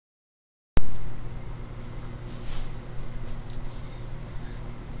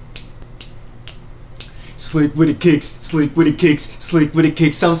Slick with the kicks, slick with the kicks, slick with the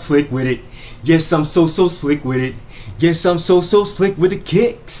kicks, I'm slick with it. Yes, I'm so slick with it. Yes, I'm so slick with the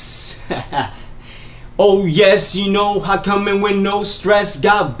kicks. Oh yes, you know I come in with no stress,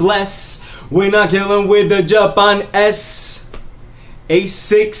 God bless. We're not killing with the Japan S.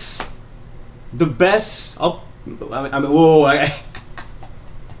 Asics, the best. Oh, I mean, whoa, I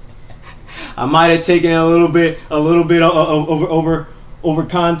might have taken a little bit over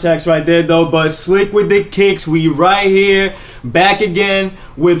context right there though, but slick with the kicks. We right here back again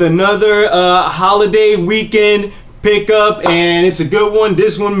with another holiday weekend pickup, and it's a good one.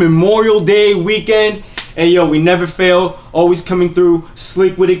 This one, Memorial Day weekend. And yo, we never fail, always coming through.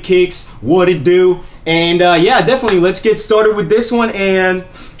 Slick with the kicks, what it do. And yeah, definitely let's get started with this one. And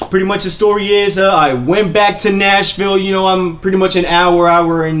pretty much the story is I went back to Nashville. You know, I'm pretty much an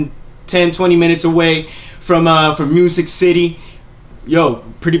hour and 10-20 minutes away from Music City. Yo,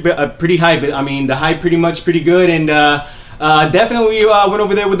 pretty hype. I mean, the hype pretty good, and definitely went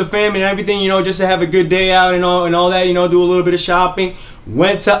over there with the fam and everything, you know, just to have a good day out and all that, you know, do a little bit of shopping.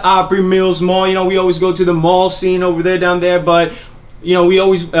 Went to Opry Mills Mall. You know, we always go to the mall scene over there down there, but you know, we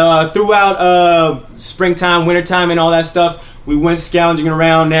always throughout springtime, wintertime, and all that stuff, we went scrounging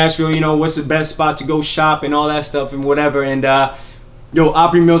around Nashville. You know, what's the best spot to go shop and all that stuff and whatever. And yo,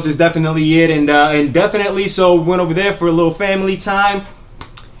 Opry Mills is definitely it, and definitely so went over there for a little family time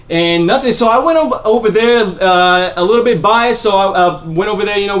and nothing. So I went over there a little bit biased. So I went over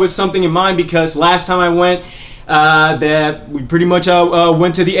there, you know, with something in mind, because last time I went, that we pretty much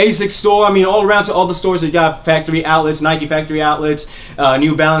went to the Asics store. I mean, all around to all the stores that got factory outlets, Nike factory outlets,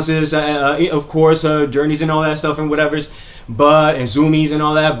 New Balances, of course, Journeys and all that stuff and whatever's, but and Zoomies and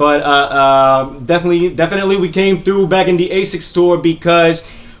all that. But definitely we came through back in the Asics store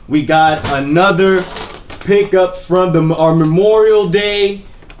because we got another pickup from our Memorial Day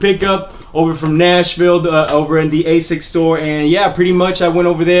pickup over from Nashville, over in the Asics store. And yeah, pretty much I went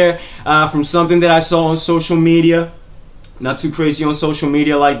over there from something that I saw on social media. Not too crazy on social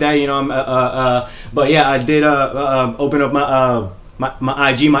media like that, you know. But yeah, I did open up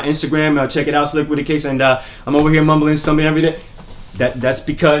my IG, my Instagram. Check it out, Slick with the Kicks. And I'm over here mumbling something and everything. That's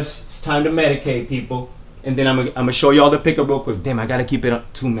because it's time to medicate, people. And then I'm gonna show y'all the pickup real quick. Damn, I gotta keep it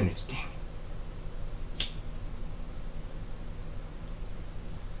up 2 minutes. Damn.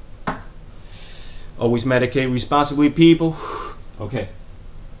 Always medicate responsibly, people. Okay.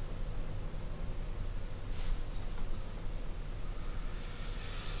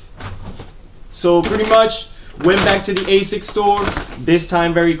 So pretty much went back to the Asics store. This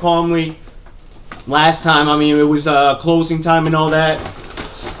time very calmly. Last time, I mean, it was closing time and all that.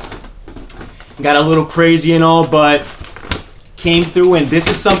 Got a little crazy and all, but came through. And this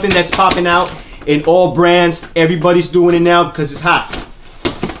is something that's popping out in all brands. Everybody's doing it now because it's hot.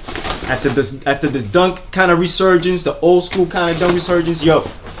 After the dunk kind of resurgence, the old school kind of dunk resurgence, yo,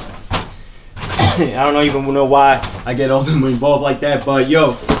 I don't even know why I get all them involved like that, but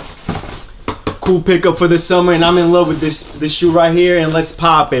yo, cool pickup for the summer, and I'm in love with this shoe right here. And let's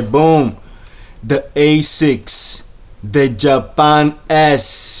pop it, boom, the Asics, the Japan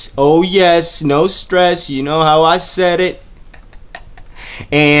S. Oh yes, no stress, you know how I said it.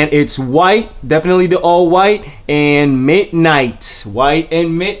 And it's white, definitely the all white, and midnight, white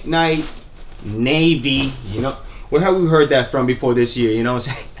and midnight, navy. You know, where have we heard that from before this year? You know what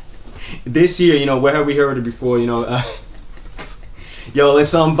I'm saying? This year, you know, where have we heard it before? You know, yo,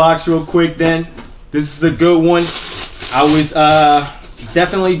 let's unbox real quick then. This is a good one. I was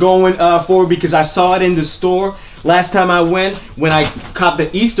definitely going for it because I saw it in the store last time I went, when I copped the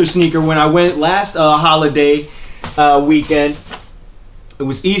Easter sneaker when I went last holiday weekend. It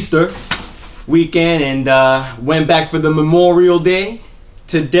was Easter weekend, and went back for the Memorial Day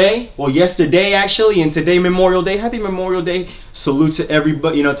today, well yesterday actually, and today Memorial Day. Happy Memorial Day. Salute to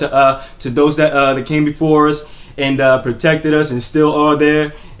everybody, you know, to those that came before us and protected us and still are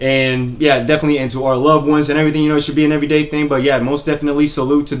there. And yeah, definitely, and to our loved ones and everything, you know, it should be an everyday thing, but yeah, most definitely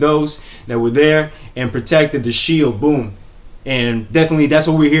salute to those that were there and protected the shield. Boom. And definitely that's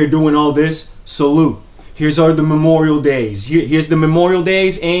what we're here doing, all this. Salute. Here's the Memorial Days. Here's the Memorial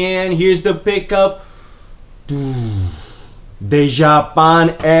Days, and here's the pickup. The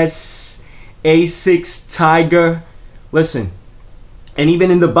Japan S Asics Tiger. Listen, and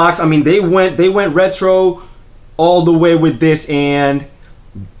even in the box, I mean, they went retro all the way with this, and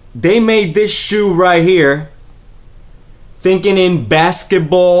they made this shoe right here thinking in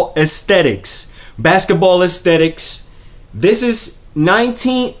basketball aesthetics. Basketball aesthetics. This is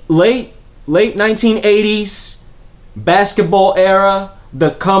late 1980s basketball era,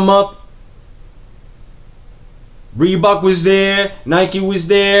 the come up. Reebok was there, Nike was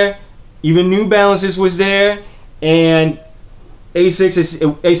there, even New Balances was there, and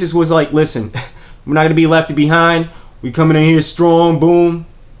Asics was like, listen, we're not gonna be left behind. We coming in here strong, boom,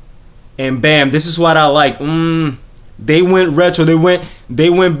 and bam. This is what I like. They went retro. They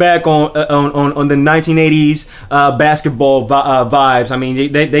went back on the 1980s basketball vibes. I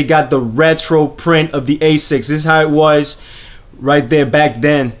mean, they got the retro print of the Asics. This is how it was right there back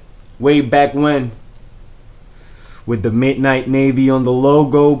then, way back when, with the midnight navy on the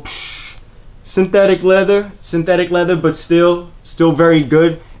logo. Psh, synthetic leather, but still very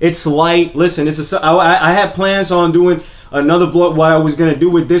good. It's light. Listen, I had plans on doing another block. What I was gonna do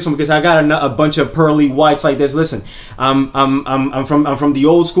with this one, because I got a bunch of pearly whites like this. Listen, I'm from the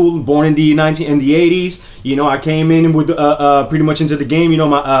old school, born in the 80s. You know, I came in with pretty much into the game. You know,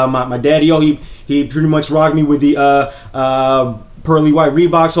 my daddy, he pretty much rocked me with the pearly white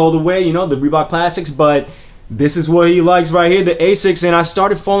Reeboks all the way. You know, the Reebok Classics. But this is what he likes right here, the Asics, and I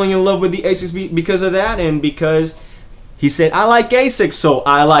started falling in love with the Asics because of that, and because he said I like Asics, so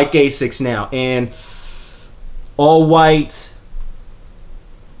I like Asics now. And all white,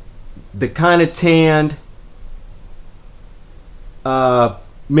 the kind of tanned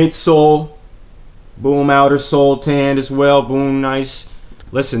midsole, boom, outer sole tanned as well, boom, nice.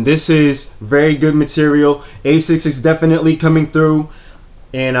 Listen, this is very good material. Asics is definitely coming through,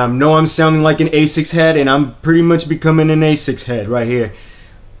 and I know I'm sounding like an Asics head, and I'm pretty much becoming an Asics head right here.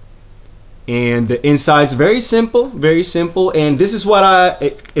 And the inside's very simple, and this is what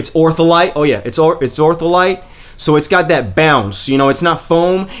it's ortholite. Oh yeah, it's ortholite. So it's got that bounce, you know. It's not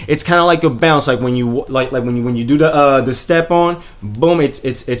foam. It's kind of like a bounce, like when you when you do the step on, boom.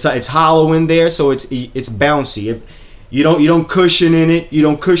 It's hollow in there, so it's bouncy. You don't cushion in it. You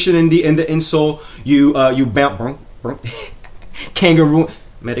don't cushion in the insole. You bounce. Kangaroo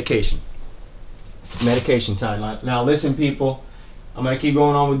medication time. Now listen, people. I'm gonna keep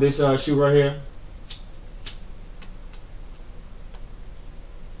going on with this shoe right here.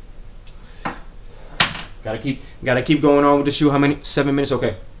 Gotta keep going on with the shoe. How many? 7 minutes?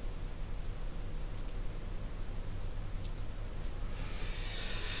 Okay.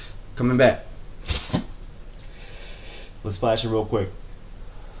 Coming back. Let's flash it real quick.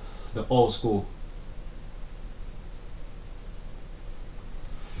 The old school.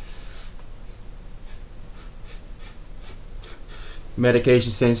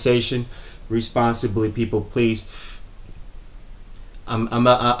 Medication sensation. Responsibly, people, please.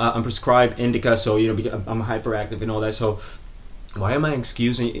 I'm prescribed indica, so you know I'm hyperactive and all that. So why am I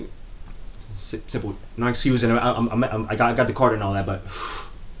excusing? Simple, not excusing. I got the card and all that, but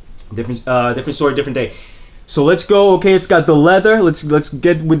different story, different day. So let's go. Okay, it's got the leather. Let's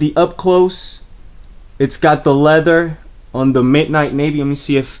get with the up close. It's got the leather on the midnight navy. Let me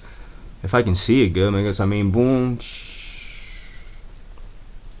see if I can see it good. I mean, boom.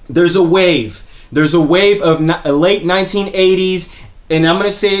 There's a wave. There's a wave of late 1980s. And I'm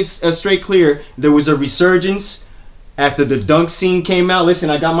gonna say it straight clear. There was a resurgence after the dunk scene came out. Listen,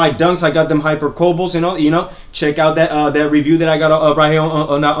 I got my dunks. I got them hyper cobals and all. You know, check out that review that I got up right here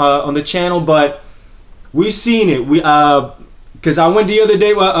on the channel. But we've seen it. Because I went the other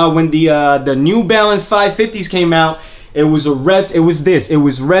day when the New Balance 550s came out. It was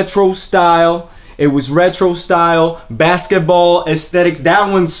retro style. It was retro style basketball aesthetics. That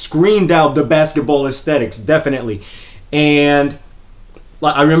one screamed out the basketball aesthetics, definitely. And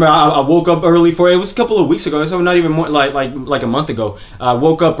I remember I woke up early for it. It was a couple of weeks ago, so not even more like a month ago. I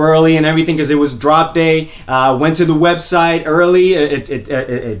woke up early and everything because it was drop day. Went to the website early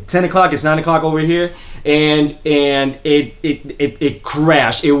at 10 o'clock. It's 9 o'clock over here, and it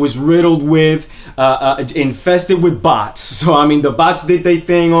crashed. It was riddled with infested with bots. So I mean, the bots did their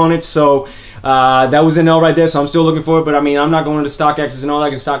thing on it. So that was an L right there. So I'm still looking for it, but I mean, I'm not going to StockX and all that.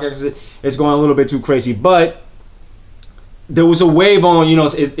 Because StockX is going a little bit too crazy, but there was a wave on, you know,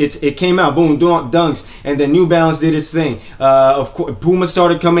 it came out, boom, dunks, and then New Balance did its thing. Of course, Puma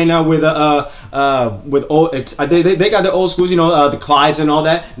started coming out with old. They got the old schools, you know, the Clydes and all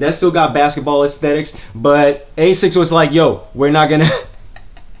that. That still got basketball aesthetics, but Asics was like, yo, we're not gonna.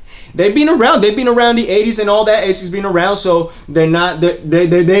 They've been around the 80s and all that. Asics been around, so they're not.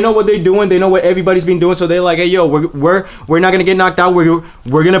 They know what they're doing. They know what everybody's been doing. So they're like, hey, yo, we're not gonna get knocked out.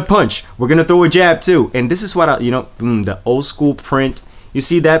 We're gonna punch. We're gonna throw a jab too. And this is what the old school print. You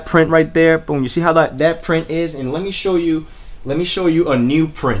see that print right there? Boom. You see how that print is? And let me show you a new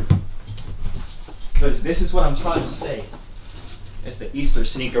print. Because this is what I'm trying to say. It's the Easter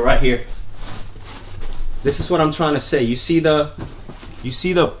sneaker right here. This is what I'm trying to say. You see the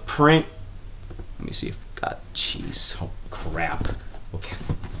print? Let me see if I got cheese. Oh crap. Okay.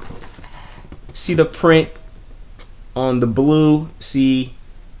 See the print on the blue? See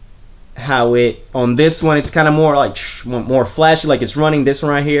how it on this one it's kind of more like more flashy, like it's running. This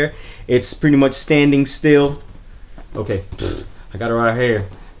one right here, it's pretty much standing still. Okay, I got it right here,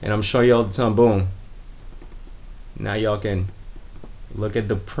 and I'm showing you all the time. Boom. Now y'all can look at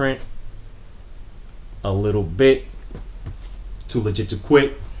the print a little bit. Too legit to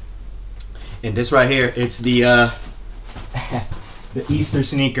quit. And this right here, it's the the Easter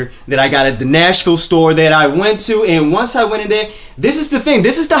sneaker that I got at the Nashville store that I went to. And once I went in there, this is the thing.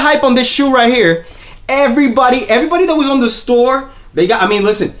 This is the hype on this shoe right here. Everybody that was on the store, they got, I mean,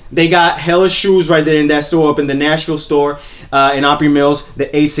 listen, they got hella shoes right there in that store up in the Nashville store, in Opry Mills, the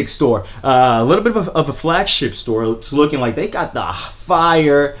Asics store. A little bit of a flagship store. It's looking like they got the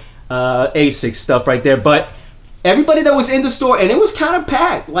fire Asics stuff right there. But everybody that was in the store, and it was kind of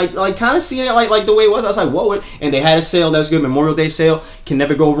packed, like kind of seeing it like the way it was. I was like, whoa! And they had a sale that was good. Memorial Day sale, can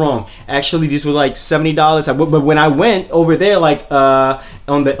never go wrong. Actually, these were like $70. But when I went over there, like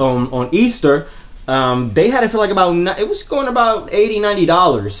on Easter, they had it for like about, it was going about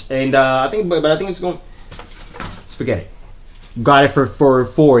 $80-$90, and I think it's going. Let's forget it. Got it for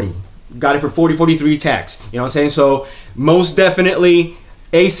 40. Got it for 43 tax. You know what I'm saying? So most definitely,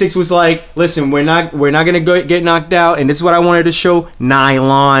 Asics was like, listen, we're not gonna get knocked out, and this is what I wanted to show.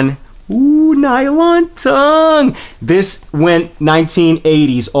 Nylon. Ooh, nylon tongue. This went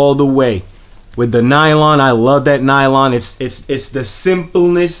 1980s all the way with the nylon. I love that nylon. It's the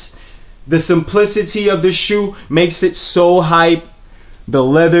simpleness, the simplicity of the shoe makes it so hype. The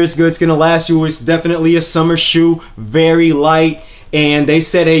leather is good. It's gonna last you. It's definitely a summer shoe. Very light. And they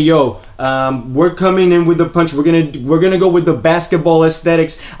said, hey, yo, we're coming in with the punch. We're gonna go with the basketball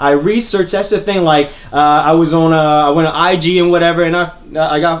aesthetics. I researched. That's the thing. Like I went on IG and whatever, and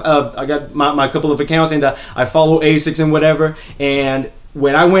I got my couple of accounts, and I follow Asics and whatever. And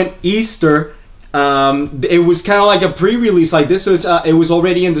when I went Easter, it was kind of like a pre-release. Like this was it was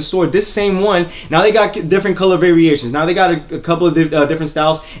already in the store. This same one, now they got different color variations. Now they got a couple of different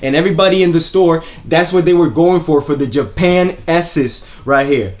styles, and everybody in the store, that's what they were going for the Japan S's right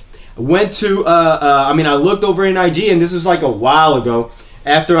here. Went to I mean, I looked over in IG, and this was like a while ago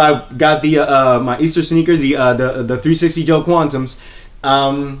after I got the my Easter sneakers, the 360 Gel Quantums,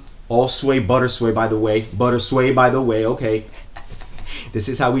 all sway, butter sway, by the way, okay. This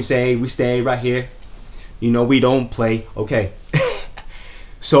is how we say we stay right here. You know we don't play. Okay.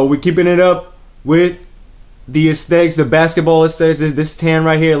 So we're keeping it up with the aesthetics, the basketball aesthetics. This tan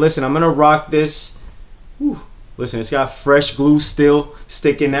right here. Listen, I'm gonna rock this. Whew. Listen, it's got fresh glue still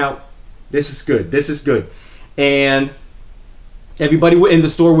sticking out. This is good. This is good. And everybody in the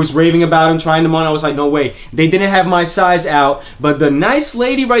store was raving about them, trying them on. I was like, no way. They didn't have my size out, but the nice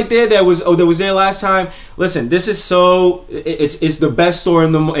lady right there that was there last time. Listen, this is so it's the best store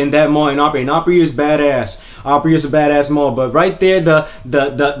in that mall in Opry. And Opry is badass. Opry is a badass mall. But right there,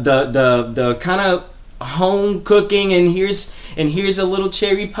 the kind of home cooking, and here's a little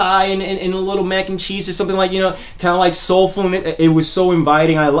cherry pie and a little mac and cheese or something, like, you know, kind of like soulful. And it was so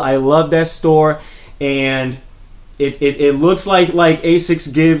inviting. I love that store, and it looks like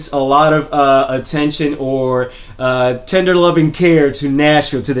Asics gives a lot of attention or tender love and care to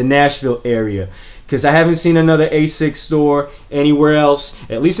Nashville, to the Nashville area, because I haven't seen another Asics store anywhere else,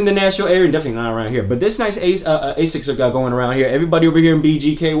 at least in the Nashville area, definitely not around here. But this nice Asics are going around here. Everybody over here in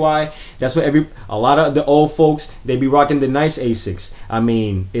BGKY, that's what a lot of the old folks, they be rocking the nice Asics. I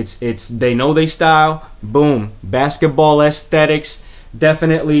mean, it's they know they style. Boom, basketball aesthetics,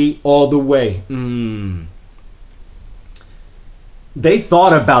 definitely all the way. They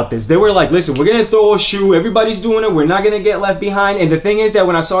thought about this. They were like, listen, we're going to throw a shoe. Everybody's doing it. We're not going to get left behind. And the thing is that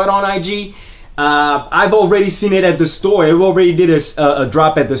when I saw it on IG, I've already seen it at the store. It already did a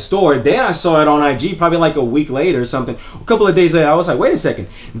drop at the store. Then I saw it on IG probably like a week later or something. A couple of days later, I was like, wait a second.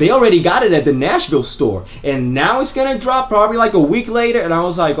 They already got it at the Nashville store. And now it's going to drop probably like a week later. And I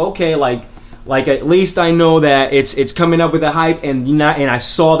was like, okay, like at least I know that it's coming up with a hype. And I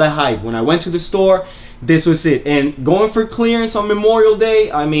saw the hype. When I went to the store, this was it. And going for clearance on Memorial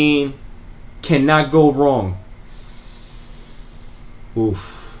Day, I mean, cannot go wrong.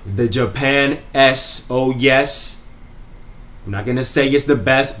 Oof. The Japan S, oh yes. I'm not gonna say it's the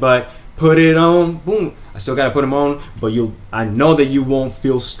best, but put it on. Boom. I still gotta put them on, but I know that you won't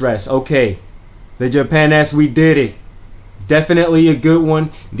feel stressed. Okay. The Japan S, we did it. Definitely a good one.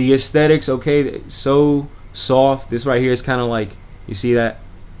 The aesthetics, okay, so soft. This right here is kind of like, you see that?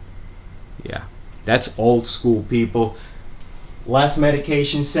 Yeah. That's old school, people. Last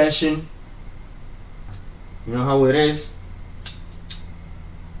medication session. You know how it is.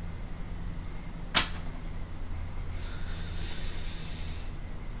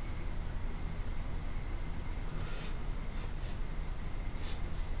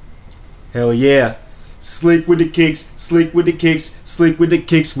 Hell yeah. Slick with the kicks, slick with the kicks, slick with the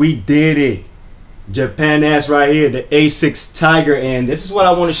kicks. We did it. Japan ass right here, the Asics Tiger. And this is what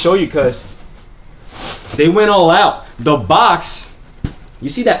I want to show you because they went all out. The box, you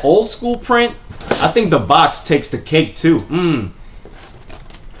see that old school print? I think the box takes the cake too.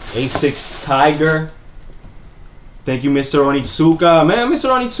 Asics Tiger. Thank you, Mr. Onitsuka. Man, Mr.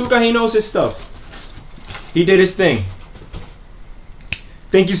 Onitsuka, he knows his stuff. He did his thing.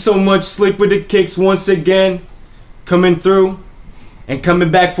 Thank you so much, Slick with the Kicks, once again. Coming through and coming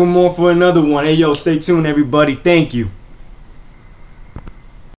back for more for another one. Hey, yo, stay tuned, everybody. Thank you.